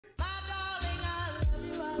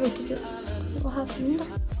What happened?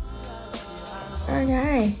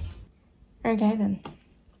 Okay. Okay then.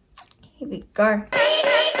 Here we go.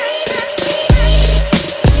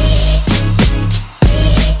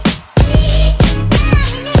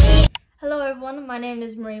 Hello everyone, my name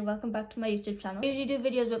is Marie. Welcome back to my YouTube channel. I usually do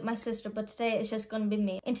videos with my sister, but today it's just going to be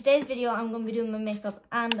me. In today's video, I'm going to be doing my makeup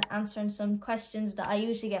and answering some questions that I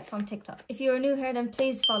usually get from TikTok. If you are new here, then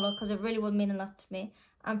please follow because it really would mean a lot to me.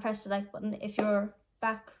 And press the like button. If you're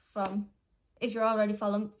already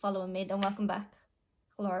following me, then welcome back.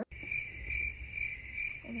 Hello.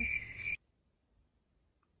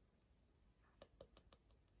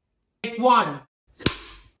 One.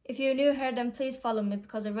 If you're new here, then please follow me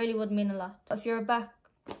because it really would mean a lot. If you're back,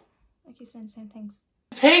 I keep saying the same things.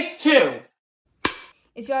 Take two.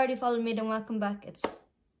 If you already followed me, then welcome back.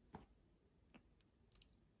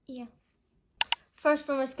 First,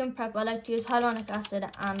 for my skin prep, I like to use hyaluronic acid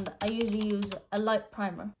and I usually use a light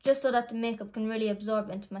primer just so that the makeup can really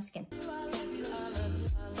absorb into my skin.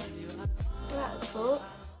 So,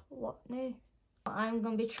 what now? I'm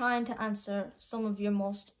going to be trying to answer some of your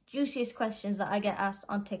most juiciest questions that I get asked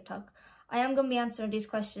on TikTok. I am going to be answering these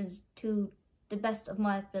questions to the best of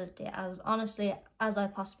my ability, as honestly as I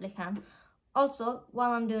possibly can. Also,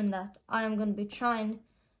 while I'm doing that, I am going to be trying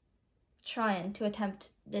to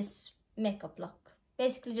attempt this makeup look.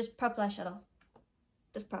 Basically just purple eyeshadow.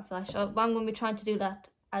 Just purple eyeshadow. But I'm going to be trying to do that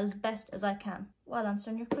as best as I can while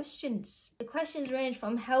answering your questions. The questions range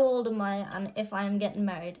from how old am I and if I am getting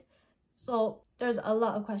married. So there's a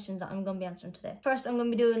lot of questions that I'm going to be answering today. First, I'm going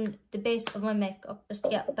to be doing the base of my makeup just to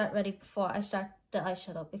get that ready before I start the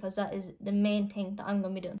eyeshadow, because that is the main thing that I'm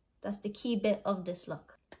going to be doing. That's the key bit of this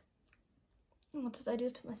look. What did I do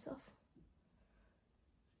to myself?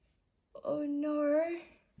 Oh no.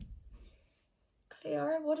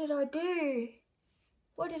 Claire, what did I do?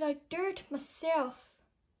 What did I do to myself?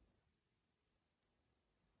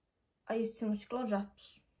 I used too much glow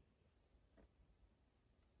drops.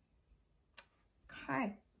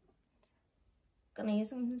 Okay. Gonna use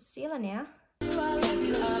some concealer now.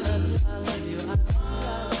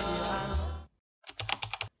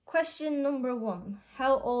 Question number 1.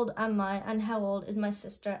 How old am I and how old is my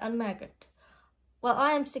sister Annmargaret? Well,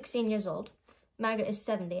 I am 16 years old. Margaret is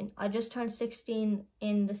 17. I just turned 16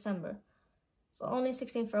 in December. So only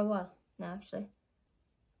 16 for a while now, actually.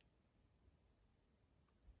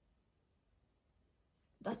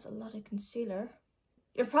 That's a lot of concealer.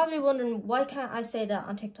 You're probably wondering, why can't I say that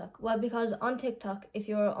on TikTok? Well, because on TikTok, if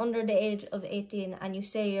you're under the age of 18 and you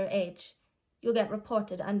say your age, you'll get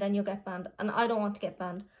reported and then you'll get banned. And I don't want to get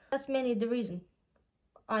banned. That's mainly the reason.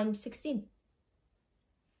 I'm 16.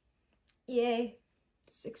 Yay.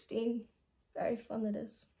 16. Very fun it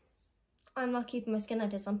is. I'm not keeping my skin like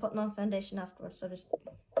this. I'm putting on foundation afterwards, so just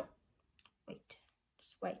wait.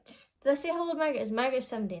 Just wait. Did I say how old Margaret is? Margaret is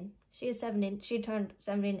 17. She is 17. She turned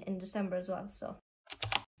 17 in December as well, so.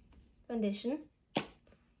 Foundation.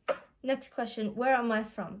 Next question, where am I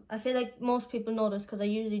from? I feel like most people know this because I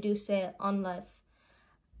usually do say it on live,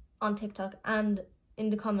 on TikTok, and in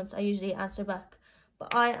the comments I usually answer back.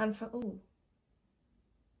 But I am from, oh,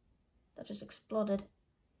 that just exploded.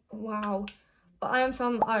 Wow. But I am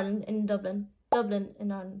from Ireland, in Dublin. Dublin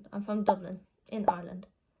in Ireland. I'm from Dublin in Ireland.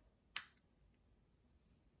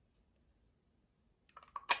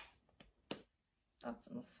 That's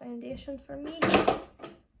enough foundation for me.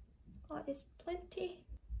 That is plenty.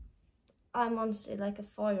 I'm honestly like a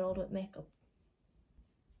 4-year-old with makeup.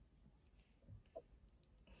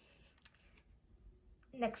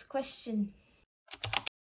 Next question.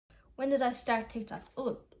 When did I start TikTok?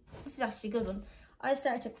 Oh, this is actually a good one. I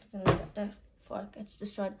started TikTok before it gets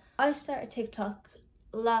destroyed. I started TikTok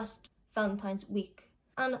last Valentine's week.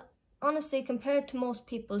 And honestly, compared to most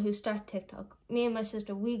people who start TikTok, me and my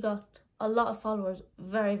sister, we got a lot of followers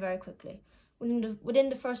very, very quickly. Within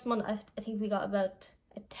the first month, I think we got about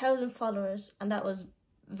 1,000 followers, and that was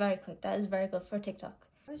very quick. That is very good for TikTok.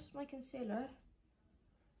 Where's my concealer?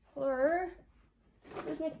 Hello?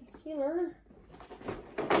 Where's my concealer?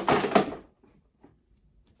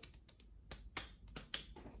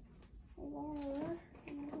 Hello?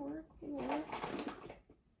 Hello?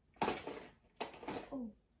 Oh.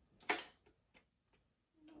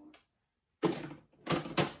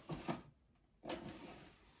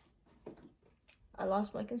 I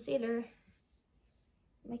lost my concealer.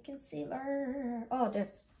 My concealer. Oh,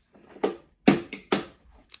 there's.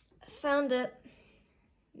 I found it.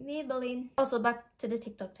 Maybelline. Also, back to the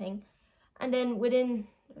TikTok thing. And then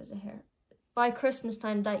there's a hair. By Christmas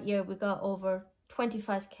time that year, we got over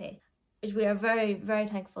 25k, which we are very, very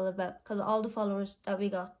thankful about, because all the followers that we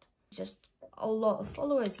got, just a lot of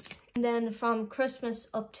followers. And then from Christmas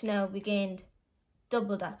up to now, we gained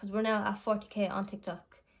double that because we're now at 40k on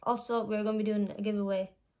TikTok. Also, we're going to be doing a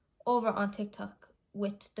giveaway over on TikTok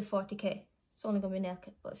with the 40k. It's only going to be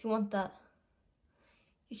naked, but if you want that,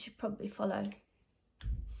 you should probably follow. You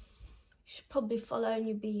should probably follow and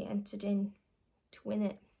you'll be entered in to win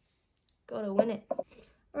it. Gotta win it.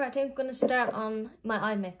 Alright, I think I'm going to start on my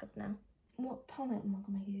eye makeup now. What palette am I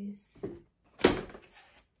going to use?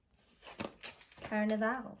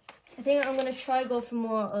 Carnival. I think I'm going to try go for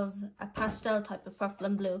more of a pastel type of purple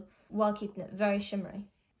and blue while keeping it very shimmery.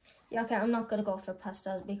 Yeah, okay, I'm not going to go for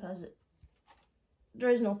pastels because there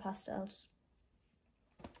is no pastels.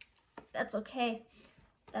 That's okay.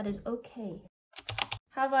 That is okay.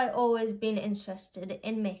 Have I always been interested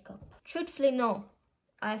in makeup? Truthfully, no.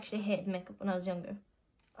 I actually hated makeup when I was younger.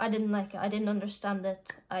 I didn't like it. I didn't understand it.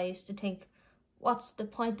 I used to think, what's the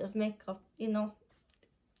point of makeup? You know,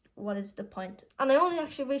 what is the point? And I only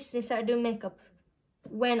actually recently started doing makeup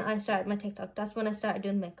when I started my TikTok. That's when I started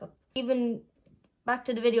doing makeup. Even back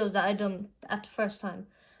to the videos that I done at the first time,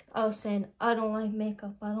 I was saying, I don't like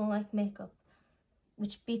makeup. I don't like makeup.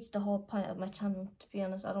 Which beats the whole point of my channel, to be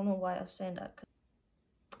honest. I don't know why I was saying that.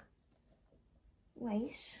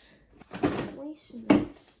 Wait.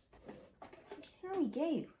 Here we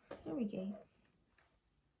go. Here we go.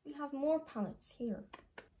 We have more palettes here.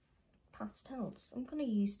 Pastels. I'm gonna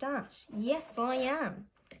use that. Yes, I am.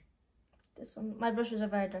 This one, my brushes are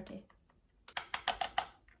very dirty,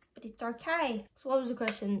 but it's okay. So what was the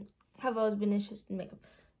question? Have I always been interested in makeup?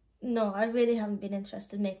 No, I really haven't been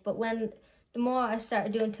interested in makeup. But the more I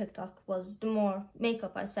started doing TikTok was the more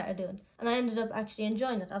makeup I started doing, and I ended up actually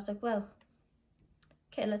enjoying it. I was like, well,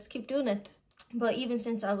 okay, let's keep doing it. But even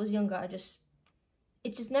since I was younger,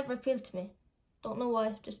 it just never appealed to me. Don't know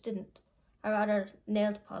why, just didn't. I rather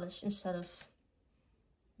nail polish instead of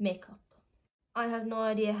makeup. I have no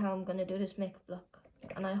idea how I'm gonna do this makeup look,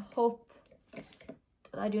 and I hope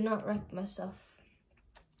that I do not wreck myself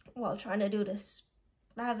while trying to do this.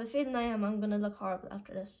 I have a feeling I'm gonna look horrible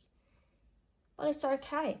after this. But it's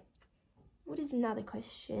okay. What is another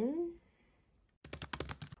question?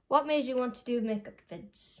 What made you want to do makeup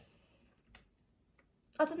vids?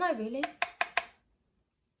 I don't know really.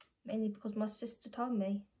 Mainly because my sister told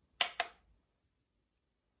me.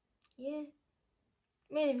 Yeah.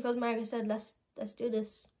 Mainly because Margaret said, let's do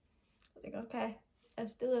this. I was like, okay,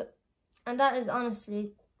 let's do it. And that is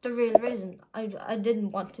honestly the real reason I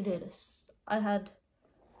didn't want to do this. I had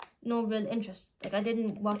no real interest. Like, I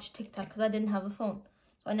didn't watch TikTok because I didn't have a phone.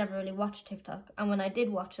 So I never really watched TikTok. And when I did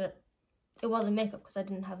watch it, it wasn't makeup because I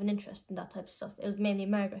didn't have an interest in that type of stuff. It was mainly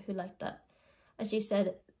Margaret who liked that. And she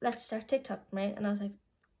said, let's start TikTok, right? And I was like,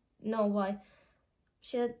 no, why?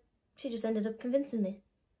 She just ended up convincing me.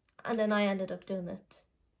 And then I ended up doing it.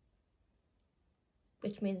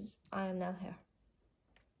 Which means I am now here,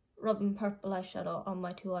 rubbing purple eyeshadow on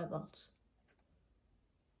my 2 eyeballs.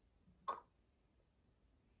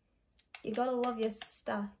 You gotta love your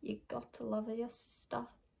sister. You got to love your sister.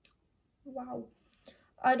 Wow.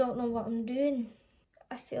 I don't know what I'm doing.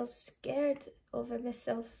 I feel scared over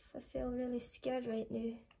myself. I feel really scared right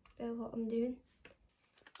now about what I'm doing.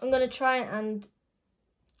 I'm gonna try and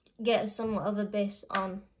get somewhat of a base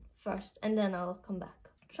on first, and then I'll come back.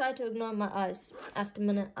 Try to ignore my eyes at the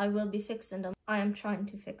minute. I will be fixing them. I am trying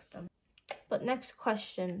to fix them. But next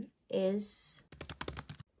question is,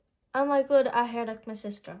 am I good at hair like my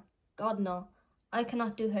sister? God, no. I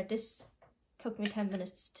cannot do hair. This took me 10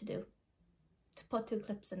 minutes to do. To put 2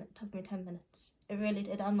 clips in it took me 10 minutes. It really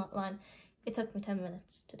did. I'm not lying. It took me 10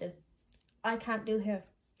 minutes to do. I can't do hair.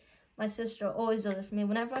 My sister always does it for me.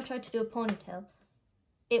 Whenever I try to do a ponytail,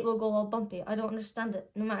 it will go all bumpy. I don't understand it.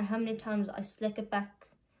 No matter how many times I slick it back,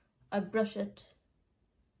 I brush it,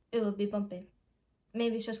 it will be bumpy.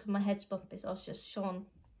 Maybe it's just because my head's bumpy, so it's just showing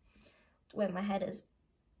where my head is.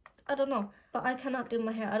 I don't know, but I cannot do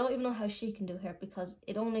my hair. I don't even know how she can do hair because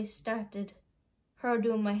it only started her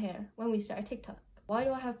doing my hair when we started TikTok. Why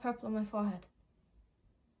do I have purple on my forehead?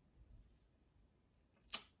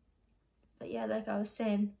 But yeah, like I was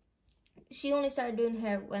saying, she only started doing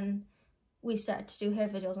hair when we started to do hair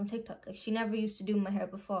videos on TikTok. Like, she never used to do my hair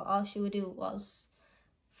before. All she would do was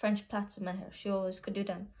French plaits in my hair. She always could do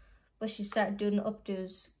them. But she started doing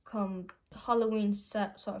updos come Halloween,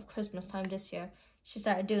 sort of Christmas time this year. She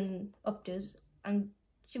started doing updos and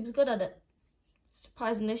she was good at it.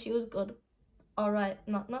 Surprisingly, she was good. Alright,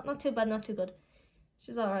 not too bad, not too good.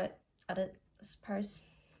 She's alright at it, I suppose.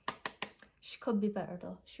 She could be better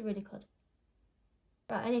though. She really could.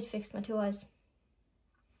 Right, I need to fix my 2 eyes.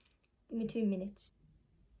 Give me 2 minutes.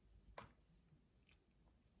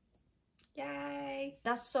 Yay!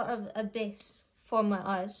 That's sort of a base for my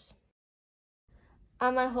eyes.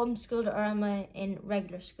 Am I homeschooled or am I in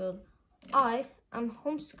regular school? I am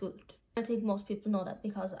homeschooled. I think most people know that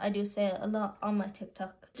because I do say it a lot on my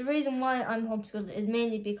TikTok. The reason why I'm homeschooled is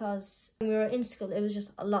mainly because when we were in school, it was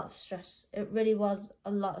just a lot of stress. It really was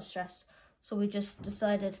a lot of stress. So we just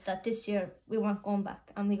decided that this year we weren't going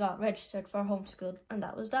back and we got registered for homeschool, and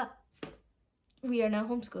that was that. We are now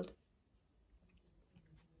homeschooled.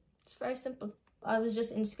 It's very simple. I was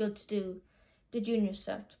just in school to do the junior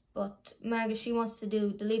cert, but Margaret, she wants to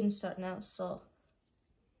do the leaving cert now, so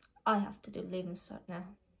I have to do leaving cert now.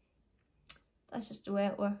 That's just the way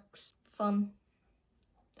it works. Fun.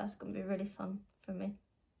 That's going to be really fun for me.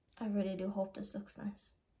 I really do hope this looks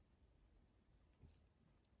nice.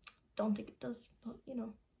 Don't think it does, but you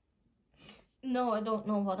know. No, I don't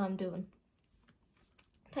know what I'm doing.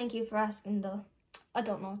 Thank you for asking though. I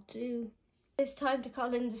don't know what to do. It's time to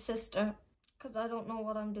call in the sister because I don't know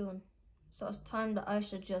what I'm doing. So it's time that I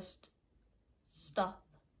should just stop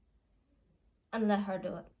and let her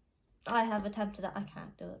do it. I have attempted it, I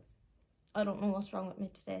can't do it. I don't know what's wrong with me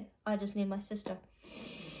today. I just need my sister.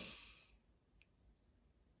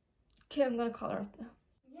 Okay, I'm gonna call her up now.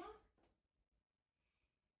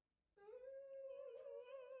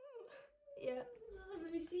 Yeah.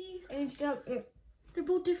 Let me see. I need to help you. They're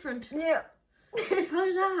both different. Yeah. How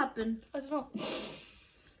did that happen? I don't know.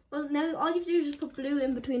 Well, now all you have to do is just put blue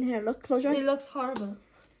in between here. Look, close your eyes. It looks horrible.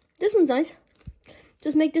 This one's nice.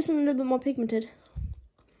 Just make this one a little bit more pigmented.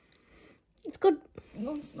 It's good.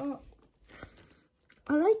 No, it's not.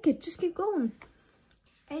 I like it. Just keep going.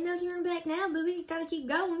 Ain't no turning back now, baby. You gotta keep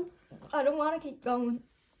going. I don't want to keep going.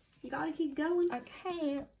 You gotta keep going. I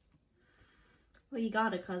can't. Well, you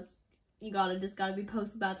gotta, cause you gotta. This gotta be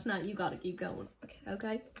posted about tonight. You gotta keep going.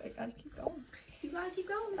 Okay. I gotta keep going. You gotta keep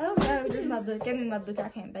going. Oh no, give me my book. Give me my book. I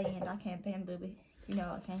can't bend. I can't bend, booby. You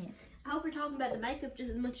know I can't. I hope you're talking about the makeup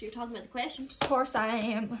just as much as you're talking about the questions. Of course I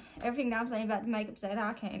am. Everything that I'm saying about the makeup said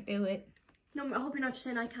I can't do it. No, I hope you're not just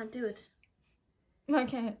saying I can't do it. I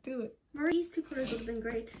can't do it. Marie, these two colours would have been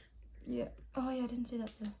great. Yeah. Oh yeah, I didn't see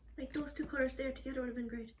that one. Like those two colours there together would have been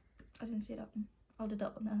great. I didn't see that one. I'll do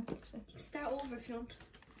that one now, actually. You can start over if you want.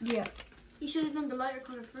 Yeah. You should have done the lighter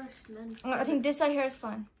colour first and then... I think this side here is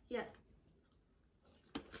fine. Yeah.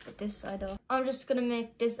 But this side though. I'm just gonna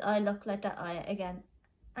make this eye look like that eye again.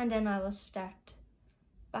 And then I will start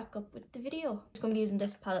back up with the video. I'm just gonna be using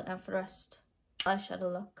this palette now for the rest.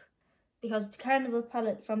 Eyeshadow look. Because the Carnival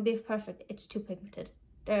palette from Be Perfect, it's too pigmented.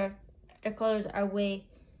 Their colours are way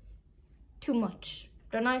too much.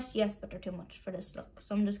 They're nice, yes, but they're too much for this look.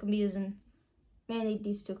 So I'm just gonna be using mainly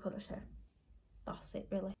these two colours here. That's it,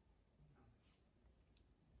 really.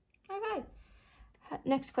 Okay.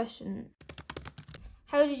 Next question.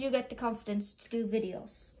 How did you get the confidence to do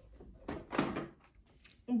videos?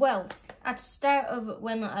 Well, at the start of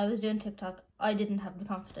when I was doing TikTok, I didn't have the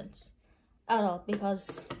confidence at all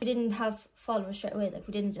because we didn't have followers straight away. Like,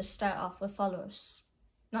 we didn't just start off with followers.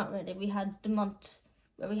 Not really. We had the month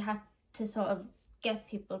where we had to sort of get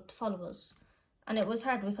people to follow us. And it was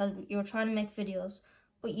hard because you were trying to make videos,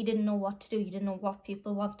 but you didn't know what to do. You didn't know what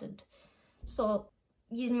people wanted. So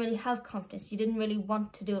you didn't really have confidence. You didn't really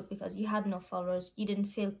want to do it because you had no followers. You didn't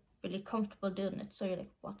feel really comfortable doing it. So you're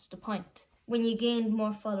like, what's the point? When you gained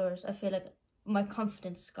more followers, I feel like my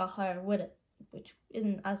confidence got higher with it, which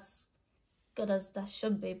isn't as good as that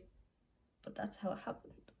should be, but that's how it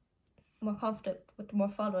happened. I'm more confident with the more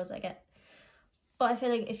followers I get. But I feel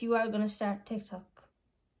like if you are going to start TikTok,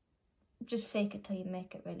 just fake it till you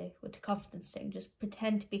make it, really, with the confidence thing. Just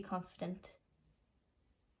pretend to be confident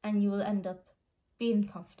and you will end up being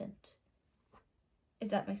confident, if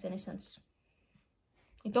that makes any sense.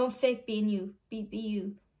 Like, don't fake being you, be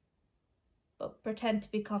you, but pretend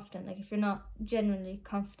to be confident. Like, if you're not genuinely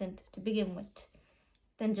confident to begin with,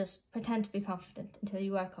 then just pretend to be confident until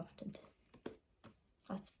you are confident,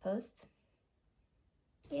 I suppose.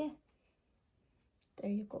 Yeah,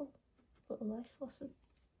 there you go, little life lesson.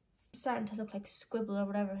 I'm starting to look like Squibble or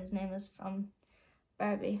whatever his name is from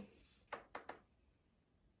Barbie.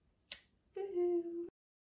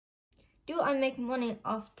 Do I make money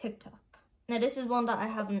off TikTok? Now, this is one that I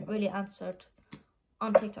haven't really answered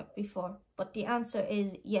on TikTok before, but the answer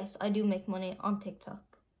is yes, I do make money on TikTok.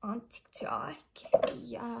 On TikTok?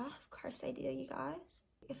 Yeah, of course I do, you guys.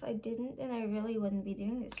 If I didn't, then I really wouldn't be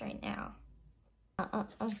doing this right now.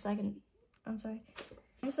 I'm sorry.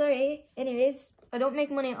 Anyways, I don't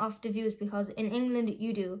make money off the views because in England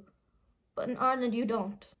you do, but in Ireland you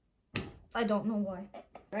don't. I don't know why.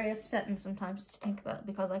 Very upsetting sometimes to think about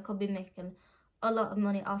because I could be making a lot of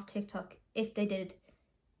money off TikTok if they did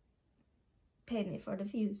pay me for the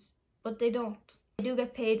views. but they don't. They do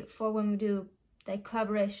get paid for when we do like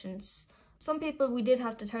collaborations. Some people we did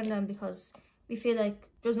have to turn down because we feel like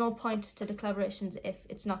there's no point to the collaborations if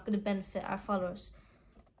it's not going to benefit our followers.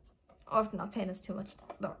 Or if they're not paying us too much.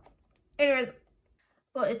 No. Anyways,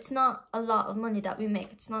 but it's not a lot of money that we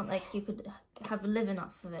make. It's not like you could have a living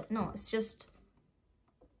off of it. No, it's just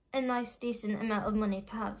a nice, decent amount of money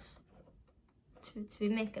to have to be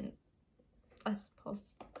making, I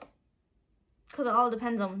suppose. Because it all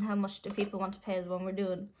depends on how much the people want to pay us when we're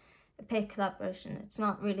doing a paid collaboration. It's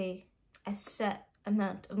not really a set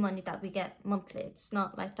amount of money that we get monthly. It's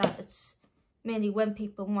not like that. It's mainly when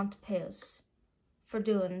people want to pay us for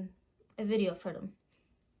doing a video for them.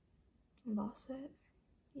 That's it.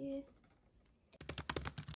 Yeah.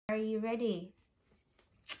 Are you ready?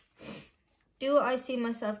 Do I see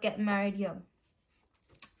myself getting married young?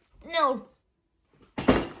 No.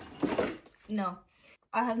 No.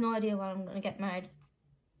 I have no idea when I'm going to get married.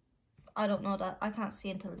 I don't know that. I can't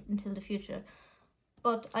see until the future.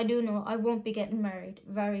 But I do know I won't be getting married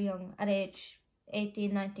very young at age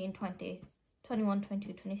 18, 19, 20, 21,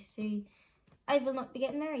 22, 23. I will not be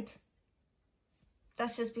getting married.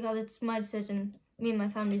 That's just because it's my decision, me and my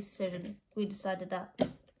family's decision. We decided that.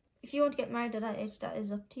 If you want to get married at that age, that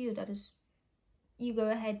is up to you. That is, you go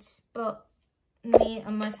ahead. But me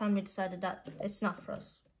and my family decided that it's not for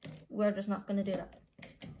us. We're just not going to do that.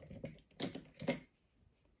 I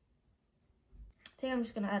think I'm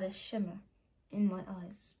just going to add a shimmer in my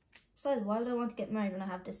eyes. Besides, why would I want to get married when I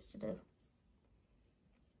have this to do?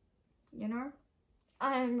 You know?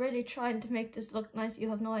 I am really trying to make this look nice. You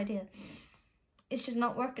have no idea. It's just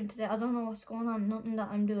not working today. I don't know what's going on. Nothing that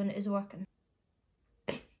I'm doing is working.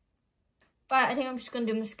 But I think I'm just going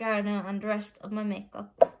to do mascara now and the rest of my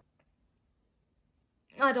makeup.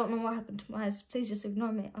 I don't know what happened to my eyes. Please just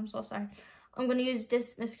ignore me. I'm so sorry. I'm going to use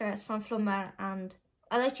this mascara. It's from Flumar, and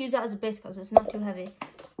I like to use that as a base because it's not too heavy.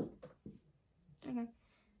 Okay.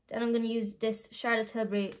 Then I'm going to use this Charlotte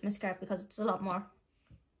Tilbury mascara because it's a lot more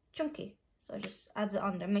chunky. So it just adds it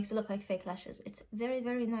on there. Makes it look like fake lashes. It's very,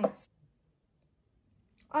 very nice.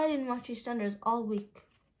 I didn't watch EastEnders all week.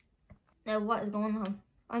 Now what is going on?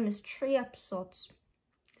 I missed 3 episodes.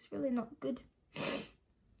 It's really not good.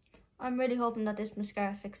 I'm really hoping that this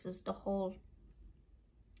mascara fixes the whole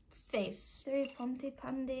face. Very punty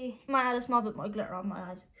pandy. Might add a small bit more glitter on my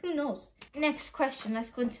eyes. Who knows? Next question. Let's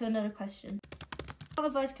go into another question. What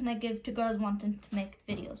advice can I give to girls wanting to make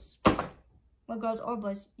videos? Well, girls or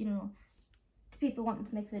boys, you don't know. To people wanting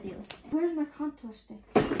to make videos. Where's my contour stick?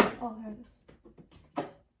 Oh, here it is.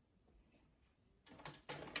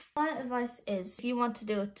 My advice is, if you want to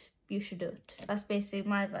do it, you should do it. That's basically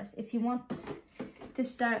my advice. If you want to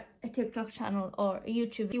start a TikTok channel or a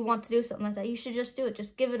YouTube, if you want to do something like that, you should just do it.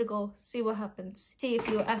 Just give it a go, see what happens. See if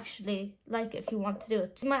you actually like it, if you want to do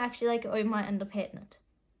it. You might actually like it or you might end up hating it.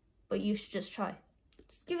 But you should just try.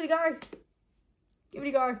 Just give it a go. Give it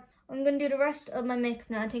a go. I'm going to do the rest of my makeup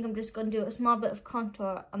now. I think I'm just going to do a small bit of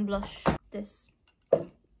contour and blush. This.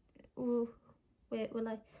 Ooh. Wait, will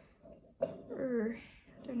I?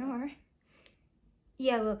 I don't know.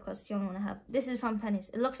 Yeah, well, because it's the only one I have. This is from Penny's.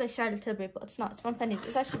 It looks like Charlotte Tilbury, but it's not. It's from Penny's.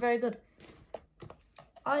 It's actually very good.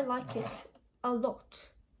 I like it a lot.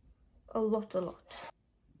 A lot, a lot.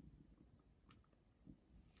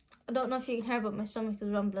 I don't know if you can hear, but my stomach is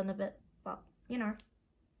rumbling a bit. But, you know.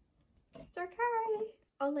 It's okay.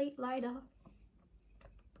 I'll eat later.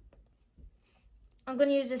 I'm going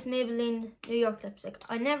to use this Maybelline New York lipstick.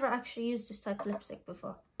 I never actually used this type of lipstick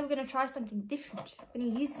before. I'm going to try something different. I'm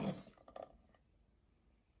going to use this.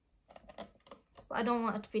 But I don't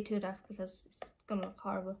want it to be too dark because it's going to look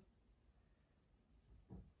horrible.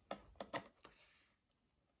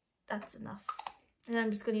 That's enough. And then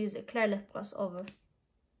I'm just going to use a clear lip gloss over.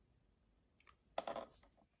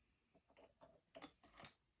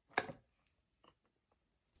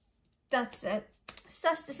 That's it. So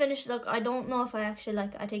that's the finished look. I don't know if I actually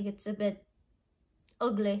like it. I think it's a bit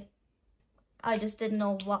ugly. I just didn't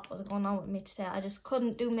know what was going on with me today. I just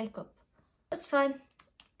couldn't do makeup. That's fine.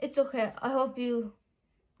 It's okay. I hope you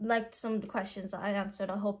liked some of the questions that I answered.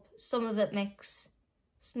 I hope some of it makes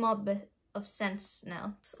a small bit of sense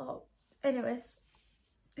now. So, anyways,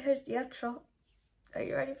 here's the outro. Are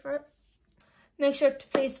you ready for it? Make sure to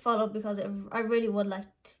please follow because I really would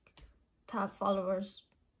like to have followers.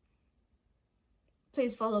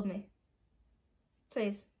 Please follow me.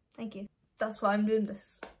 Please. Thank you. That's why I'm doing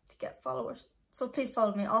this, to get followers. So please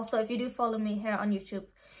follow me. Also, if you do follow me here on YouTube,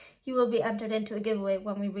 you will be entered into a giveaway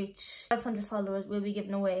when we reach 500 followers. We'll be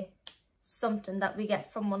giving away something that we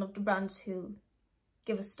get from one of the brands who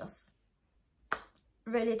give us stuff.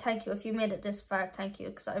 really thank you. If you made it this far, thank you,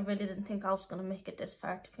 because I really didn't think I was going to make it this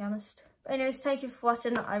far, to be honest. But anyways, thank you for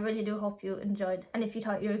watching. I really do hope you enjoyed. And if you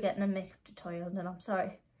thought you were getting a makeup tutorial, then I'm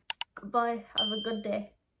sorry. Goodbye. Have a good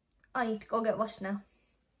day. I need to go get washed now.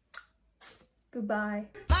 Goodbye.